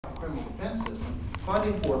criminal defense system,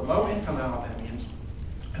 funding for low-income Alabamians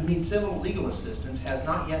who need civil legal assistance has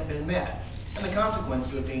not yet been met, and the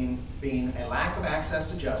consequences of being a lack of access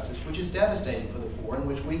to justice, which is devastating for the poor and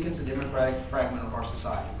which weakens the democratic fragment of our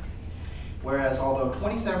society. Whereas although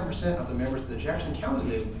 27% of the members of the Jefferson County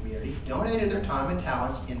legal community donated their time and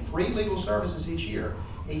talents in free legal services each year,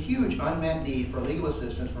 a huge unmet need for legal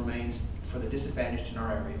assistance remains for the disadvantaged in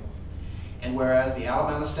our area. And whereas the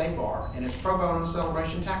Alabama State Bar and its Pro Bono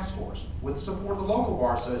Celebration Task Force, with the support of the local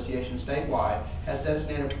bar association statewide, has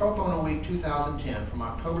designated Pro Bono Week 2010 from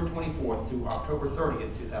October 24th through October 30th,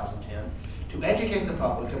 2010, to educate the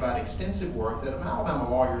public about extensive work that Alabama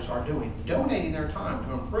lawyers are doing, donating their time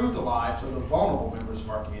to improve the lives of the vulnerable members of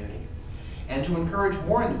our community, and to encourage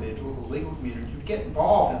more individuals in the legal community to get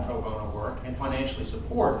involved in pro bono work and financially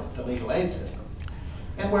support the legal aid system.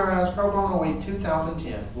 And whereas Pro Bono Week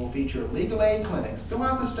 2010 will feature legal aid clinics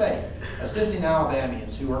throughout the state, assisting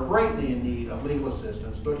Alabamians who are greatly in need of legal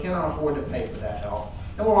assistance but cannot afford to pay for that help,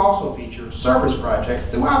 and will also feature service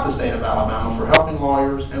projects throughout the state of Alabama for helping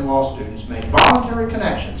lawyers and law students make voluntary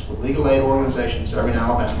connections with legal aid organizations serving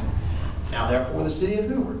Alabama. Now, therefore, the City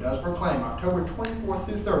of Hoover does proclaim October 24th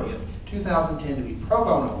through 30th, 2010 to be Pro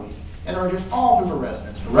Bono Week, and urges all Hoover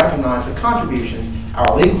residents to recognize the contributions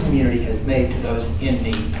our legal community has made to those in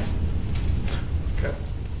need. Okay.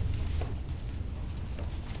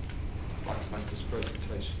 I'd like to make this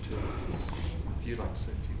presentation too. If you'd like to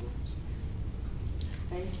say a few words.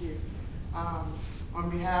 Thank you. On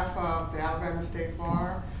behalf of the Alabama State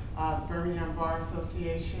Bar, the Birmingham Bar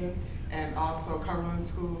Association, and also Cumberland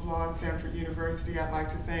School of Law at Stanford University, I'd like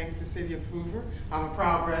to thank the City of Hoover. I'm a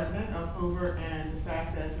proud resident of Hoover, and the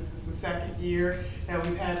fact that this is the second year that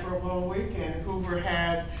we've had Pro Bono Week, and Hoover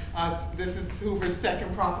has, this is Hoover's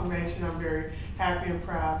second proclamation. I'm very happy and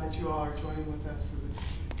proud that you all are joining with us for this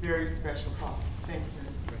very special cause. Thank you very much.